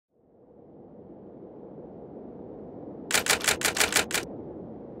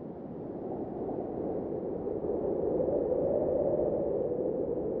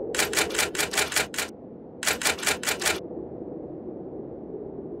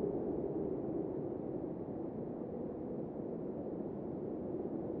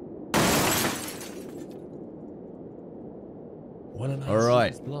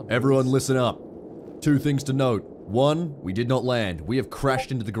right, everyone listen up. 2 things to note. 1, we did not land. We have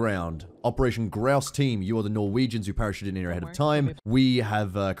crashed into the ground. Operation Grouse Team, you are the Norwegians who parachuted in here ahead of time. We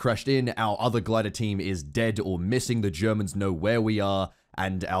have crashed in. Our other glider team is dead or missing. The Germans know where we are,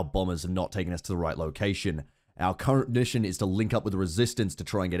 and our bombers have not taken us to the right location. Our current mission is to link up with the resistance to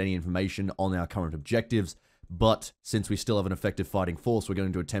try and get any information on our current objectives, but since we still have an effective fighting force, we're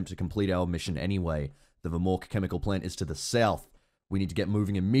going to attempt to complete our mission anyway. The Vamork chemical plant is to the south. We need to get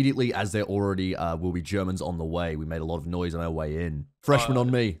moving immediately, as there already will be Germans on the way. We made a lot of noise on our way in. Freshman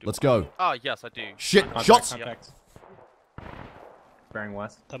on me. Let's go. Ah, yes, I do. Shit! Shots! Bearing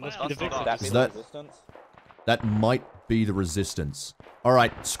west. Is that might be the resistance.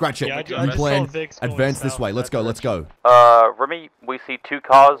 Alright, scratch it. New plan. Advance this way. Let's go, let's go. Rimmy, we see 2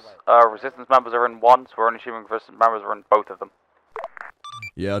 cars. Resistance members are in 1, so we're only assuming resistance members are in both of them.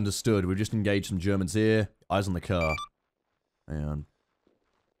 Yeah, understood. We've just engaged some Germans here. Eyes on the car. Hang on.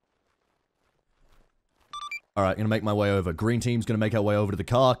 Alright, gonna make my way over. Green team's gonna make our way over to the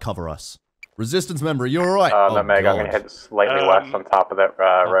car. Cover us. Resistance member, are you alright? No, Meg, I'm gonna head slightly west on top of that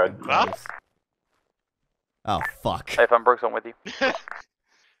road. Oh, fuck. Hey, I'm Brooks, I'm with you.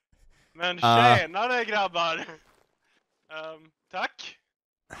 Men tjenare grabbar. Tack.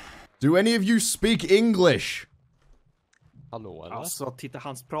 Do any of you speak English? Hallå, eller? Alltså, titta,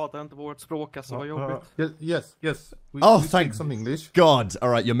 han pratar inte vårt språk, alltså, vad jobbigt. Yes. Oh, we thank some English. God.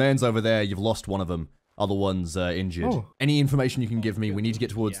 Alright, your man's over there. You've lost one of them. Other one's injured. Oh. Any information you can give me, we need to get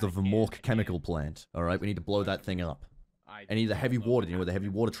towards the Vamork chemical plant. Alright, we need to blow that thing up. Any of the heavy water, you know where the heavy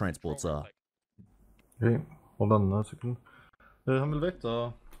water transports are. Okej, håll an en sekund. Han vill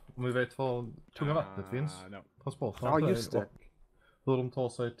veta om vi vet var tunga vattnet finns. Transporten. Ja, just det. Hur de tar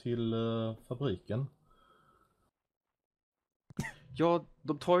sig till fabriken. Ja,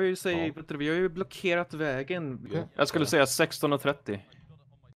 de tar ju sig, vet du, vi har ju blockerat vägen. Jag skulle säga 16:30.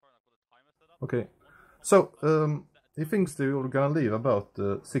 Okay. So, he thinks they were gonna leave about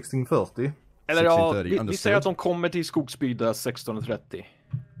 16:30. Eller ja, vi säger att de kommer till Skogsbyda 16:30.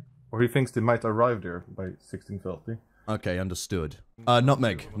 Or he thinks they might arrive there by 16:30. Okay, understood.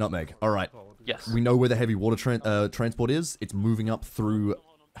 Nutmeg. Alright. Yes. We know where the heavy water transport is. It's moving up through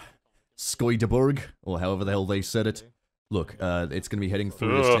Skoideborg, or however the hell they said it. Look, it's going to be heading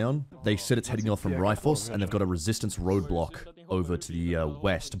through this town. They said it's heading off from Rifos, and they've got a resistance roadblock over to the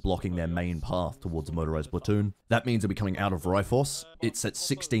west, blocking their main path towards a motorized platoon. That means they'll be coming out of Rifos. It's at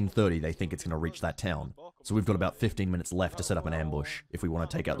 16:30, they think it's going to reach that town. So we've got about 15 minutes left to set up an ambush, if we want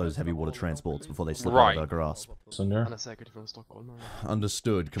to take out those heavy water transports before they slip out of our grasp.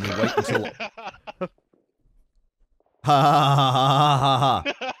 Understood. Can we wait until... Ha.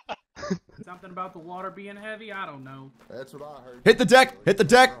 Something about the water being heavy? I don't know. That's what I heard. Hit the deck! Hit the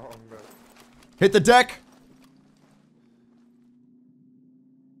deck! Hit the deck!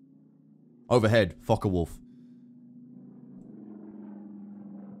 Overhead, Focke-Wulf.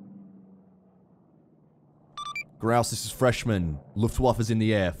 Grouse, this is Freshman. Luftwaffe's in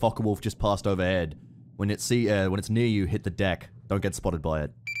the air. Focke-Wulf just passed overhead. When it's near you, hit the deck. Don't get spotted by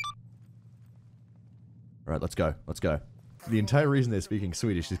it. Alright, let's go. Let's go. The entire reason they're speaking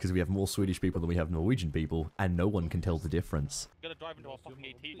Swedish is because we have more Swedish people than we have Norwegian people, and no one can tell the difference. I'm gonna drive into our fucking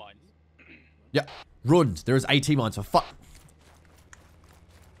AT mines. Yeah, Rund, there is AT mines for fuck.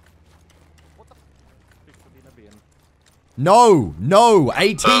 No,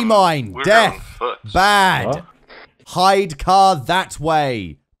 AT mine, death, bad. Hide car that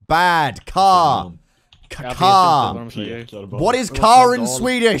way, bad car. Car. What is car in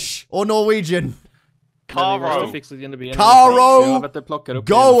Swedish or Norwegian? Caro. Caro.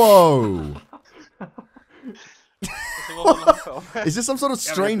 Go. Is this some sort of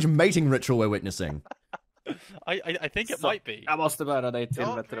strange mating ritual we're witnessing? I think it might be. Jag måste bära dig till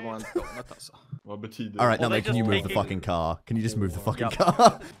vet du vad alltså. Vad betyder det? All right, now mate, can you move the fucking car? Can you just move the fucking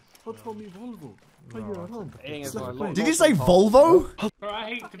car? Did you say Volvo?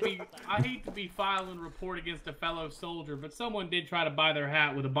 I hate to be filing a report against a fellow soldier, but someone did try to buy their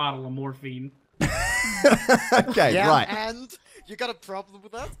hat with a bottle of morphine. Okay, yeah, right. And you got a problem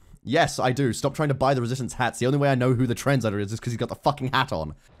with that? Yes, I do. Stop trying to buy the resistance hats. The only way I know who the translator is because he's got the fucking hat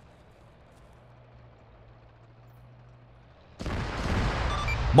on.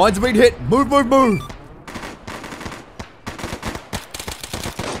 Mines have been hit. Move.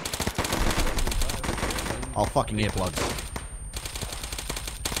 Oh, fucking earplugs.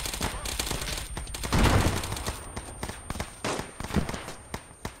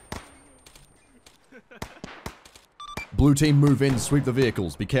 Blue team, move in, sweep the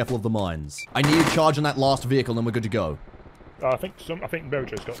vehicles. Be careful of the mines. I need a charge on that last vehicle, and we're good to go. I think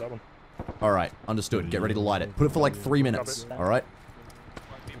Bojo's got that one. All right, understood. Get ready to light it. Put it for like 3 minutes. All right.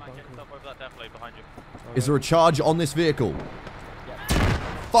 definitely behind you. Is there a charge on this vehicle?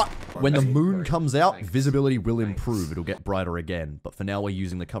 Fuck! When the moon comes out, visibility will improve. It'll get brighter again. But for now, we're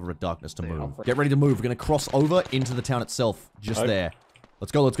using the cover of darkness to move. Get ready to move. We're going to cross over into the town itself. Just there.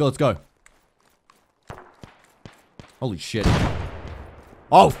 Let's go, let's go, let's go. Holy shit.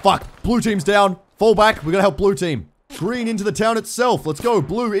 Oh, fuck. Blue team's down. Fall back. We're going to help blue team. Green into the town itself. Let's go.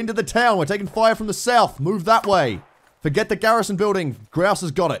 Blue into the town. We're taking fire from the south. Move that way. Forget the garrison building. Grouse has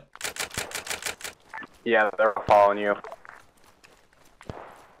got it. Yeah, they're following you.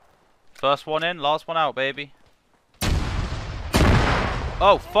 First one in, last one out, baby.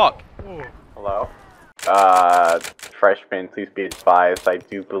 Oh, fuck. Hello? Freshman, please be advised. I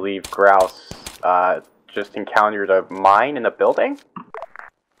do believe Grouse, just encountered a mine in a building?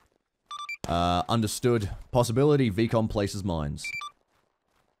 Understood. Possibility, VCOM places mines.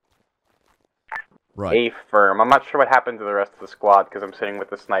 Right. Affirm. I'm not sure what happened to the rest of the squad because I'm sitting with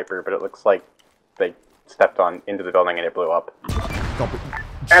the sniper, but it looks like they stepped into the building and it blew up. Copy.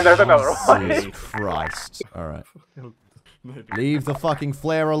 And there's another one. Jesus Christ. Alright. Leave the fucking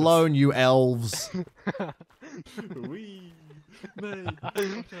flare alone, you elves.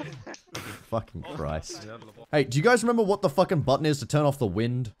 Fucking Christ. Hey, do you guys remember what the fucking button is to turn off the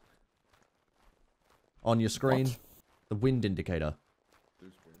wind? On your screen? What? The wind indicator.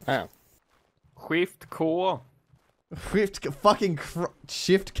 Oh. Shift K.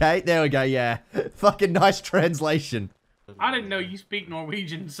 Shift K? There we go, yeah. Fucking nice translation. I didn't know you speak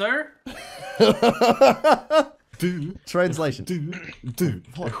Norwegian, sir. Translation.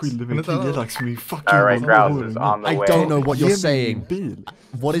 Alright, Grouse is on the way. I don't know what you're saying.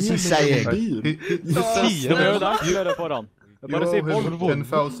 What is he saying?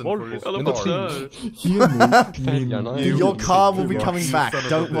 Your car will be coming back,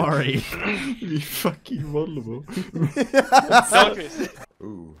 don't worry.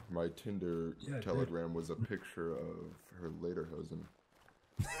 Ooh, my Tinder telegram was a picture of her lederhosen.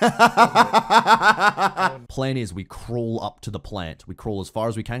 Plan is we crawl up to the plant. We crawl as far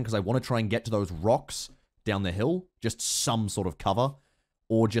as we can because I want to try and get to those rocks down the hill. Just some sort of cover.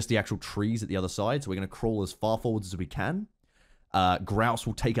 Or just the actual trees at the other side. So we're going to crawl as far forwards as we can. Grouse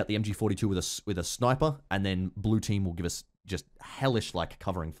will take out the MG42 with a sniper. And then blue team will give us just hellish-like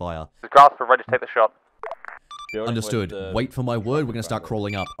covering fire. Grouse, we're ready to take the shot. Understood. Wait for my word. We're going to start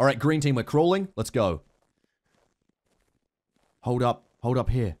crawling up. Alright, green team, we're crawling. Let's go. Hold up. Hold up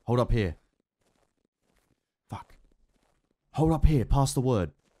here. Hold up here. Fuck. Hold up here. Pass the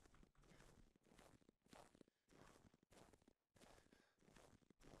word.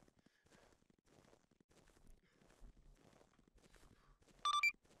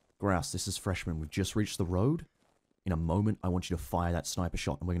 Grouse, this is Freshman. We've just reached the road. In a moment, I want you to fire that sniper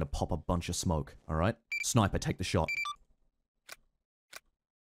shot, and we're going to pop a bunch of smoke. Alright? Sniper, take the shot.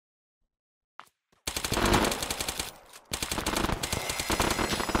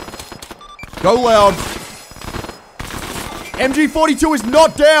 Go loud! MG42 is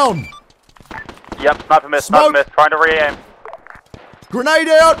not down! Yep, sniper miss, sniper miss. Trying to re-aim. Grenade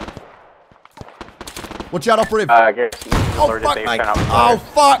out! Watch out, operative. Oh, fuck, mate. Oh,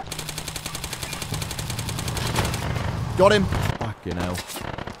 fuck! Got him. Fucking hell.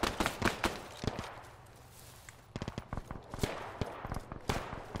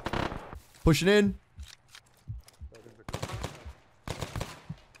 Pushing in.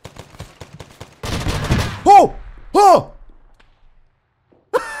 Oh! Oh!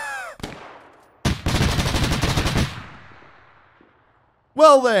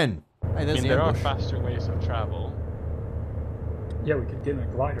 Well then. Hey, there's there are faster ways of travel. Yeah, we could get in a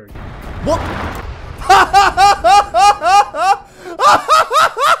glider. What?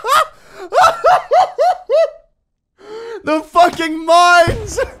 The fucking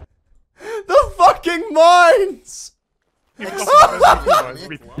mines! The fucking mines! You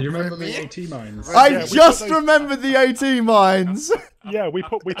remember the AT mines? I just remembered the AT mines! Yeah, we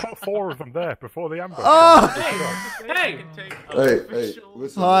put 4 of them there before the ambush. Hey! Hey,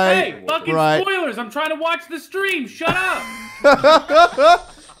 listen. Hey, fucking spoilers! I'm trying to watch the stream. Shut up!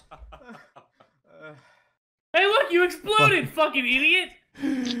 Hey, look, you exploded, fucking idiot!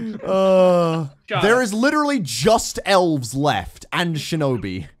 There is literally just elves left and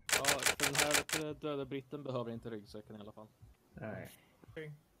shinobi. Den här döda britten behöver inte ryggsäcken i alla fall. Nej.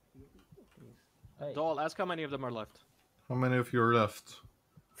 Dahl, ask how many of them are left. How many of you are left?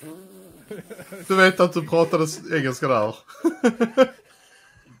 Du vet att du pratade engelska där.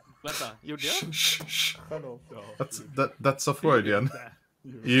 Vänta, gjorde jag? That's a Freudian.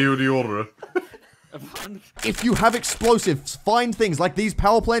 Jo, det gjorde du. If you have explosives, find things like these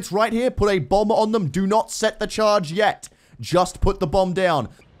power plants right here, put a bomb on them, do not set the charge yet. Just put the bomb down.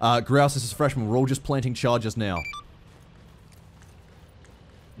 Grouse, this is Freshman. We're all just planting charges now.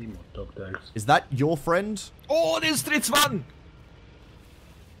 Is that your friend? Oh, det är stridsvagn!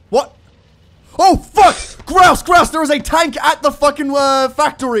 What? Oh, fuck! Grouse, Grouse, there is a tank at the fucking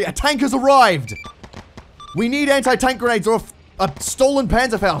factory. A tank has arrived. We need anti-tank grenades or a stolen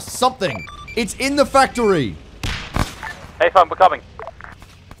Panzerfaust. Something. It's in the factory. Hey, fam, we're coming.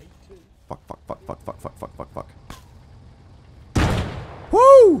 Fuck, fuck, fuck, fuck, fuck, fuck, fuck, fuck, fuck.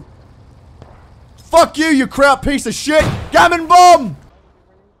 Woo! Fuck you, you crap piece of shit! Gammon bomb!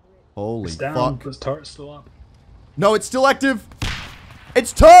 Holy It's down. fuck. This turret's still up. No, it's still active.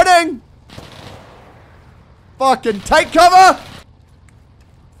 It's turning! Fucking take cover!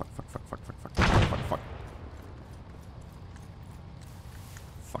 Fuck, fuck, fuck, fuck, fuck, fuck, fuck, fuck, fuck.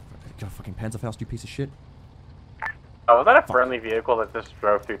 Fuck, got a fucking Panzerfaust, you piece of shit. Oh, was that a friendly vehicle that just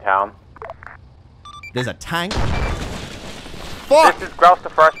drove through town? There's a tank. Fuck! This is Grouse the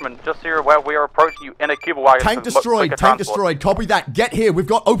Freshman. Just so you're aware, we are approaching you in a Cuba wagon. Tank destroyed, tank destroyed. Copy that. Get here. We've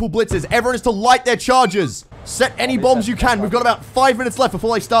got Opal Blitzers. Everyone is to light their charges. Set any bombs you can. We've got about 5 minutes left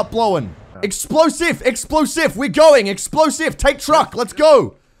before they start blowing. Explosive! Explosive! We're going! Explosive! Take truck! Let's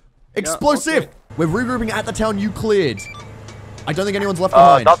go! Explosive! We're regrouping at the town you cleared. I don't think anyone's left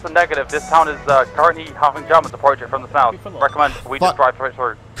behind. That's a negative. This town is currently having Germans approach it from the south. Recommend we just drive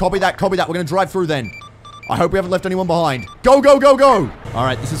through. Copy that, copy that. We're gonna drive through then. I hope we haven't left anyone behind. Go, go, go, go!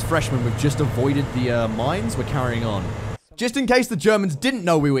 Alright, this is Freshman. We've just avoided the mines. We're carrying on. Just in case the Germans didn't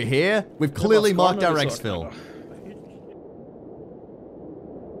know we were here, we've clearly marked our exfil.